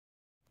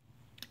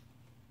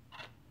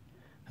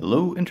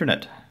Hello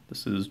Internet,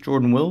 this is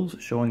Jordan Wills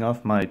showing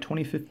off my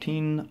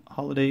 2015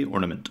 holiday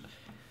ornament.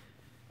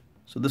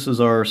 So this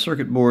is our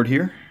circuit board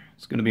here.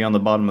 It's going to be on the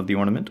bottom of the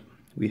ornament.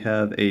 We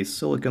have a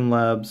Silicon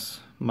Labs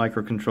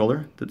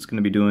microcontroller that's going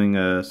to be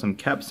doing some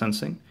cap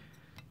sensing.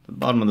 The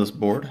bottom of this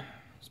board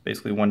is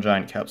basically one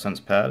giant cap sense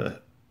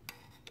pad.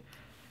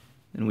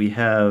 And we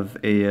have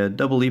a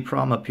double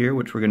EEPROM up here,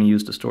 which we're going to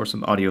use to store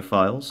some audio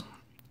files.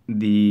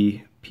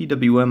 The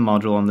PWM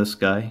module on this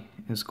guy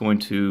is going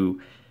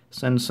to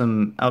send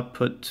some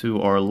output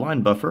to our line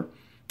buffer,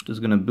 which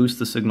is going to boost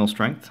the signal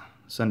strength,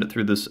 send it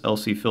through this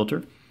LC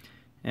filter,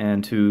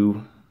 and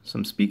to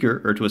some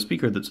speaker, or to a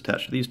speaker that's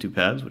attached to these two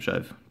pads, which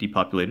I've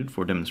depopulated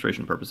for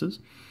demonstration purposes.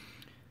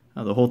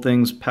 The whole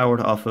thing's powered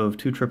off of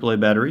two AAA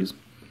batteries,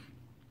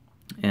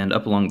 and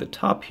up along the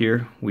top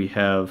here we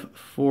have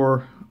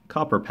 4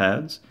 copper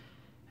pads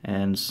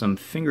and some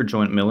finger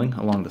joint milling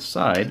along the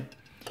side.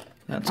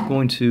 That's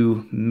going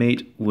to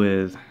mate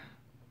with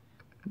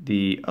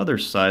the other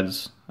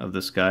sides of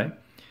this guy.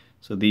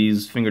 So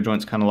these finger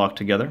joints kind of lock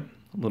together.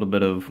 A little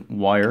bit of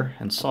wire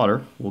and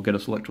solder will get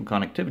us electrical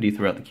connectivity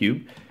throughout the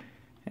cube,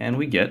 and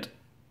we get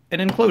an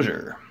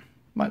enclosure.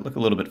 Might look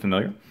a little bit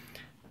familiar.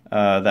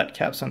 That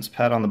cap sense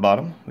pad on the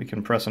bottom we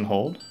can press and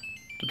hold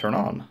to turn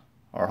on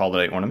our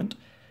holiday ornament.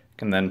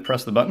 Can then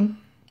press the button,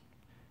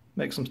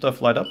 make some stuff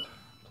light up,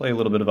 play a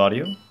little bit of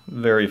audio.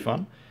 Very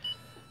fun.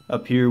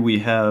 Up here we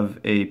have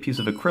a piece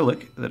of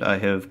acrylic that I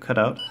have cut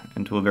out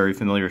into a very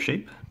familiar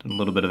shape, done a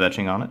little bit of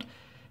etching on it,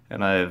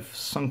 and I've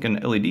sunk an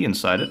LED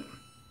inside it.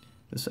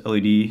 This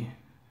LED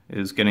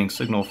is getting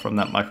signal from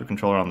that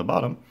microcontroller on the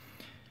bottom,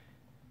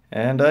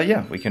 and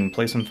yeah, we can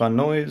play some fun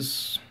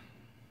noise,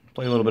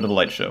 play a little bit of a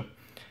light show.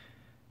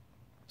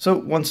 So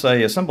once I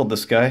assembled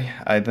this guy,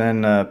 I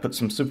then put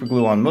some super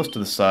glue on most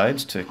of the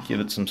sides to give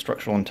it some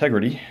structural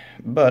integrity,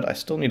 but I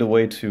still need a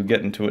way to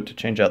get into it to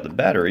change out the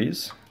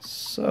batteries.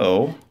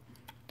 So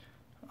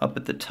up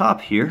at the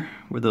top here,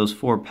 where those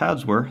 4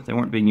 pads were, they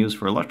weren't being used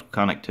for electrical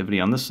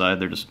connectivity on this side,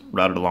 they're just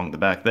routed along the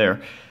back there.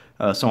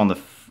 So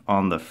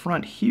on the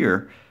front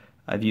here,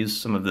 I've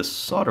used some of this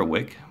solder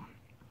wick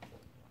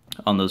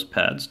on those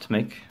pads to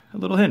make a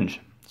little hinge.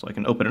 So I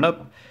can open it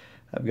up.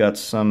 I've got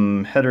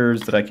some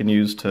headers that I can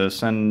use to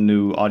send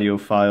new audio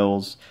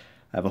files.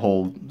 I have a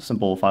whole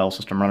simple file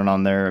system running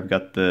on there. I've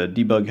got the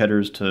debug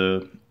headers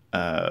to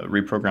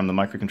reprogram the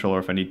microcontroller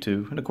if I need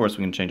to, and of course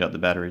we can change out the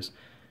batteries.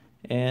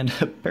 And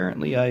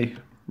apparently I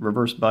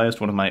reverse biased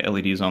one of my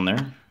LEDs on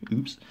there.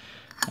 Oops.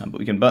 But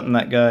we can button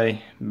that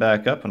guy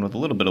back up, and with a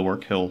little bit of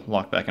work he'll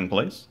lock back in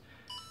place.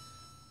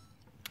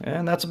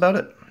 And that's about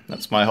it.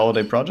 That's my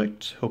holiday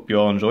project. Hope you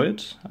all enjoy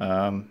it.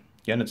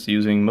 Again, it's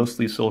using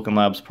mostly Silicon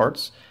Labs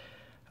parts.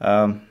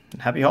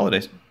 Happy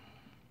holidays.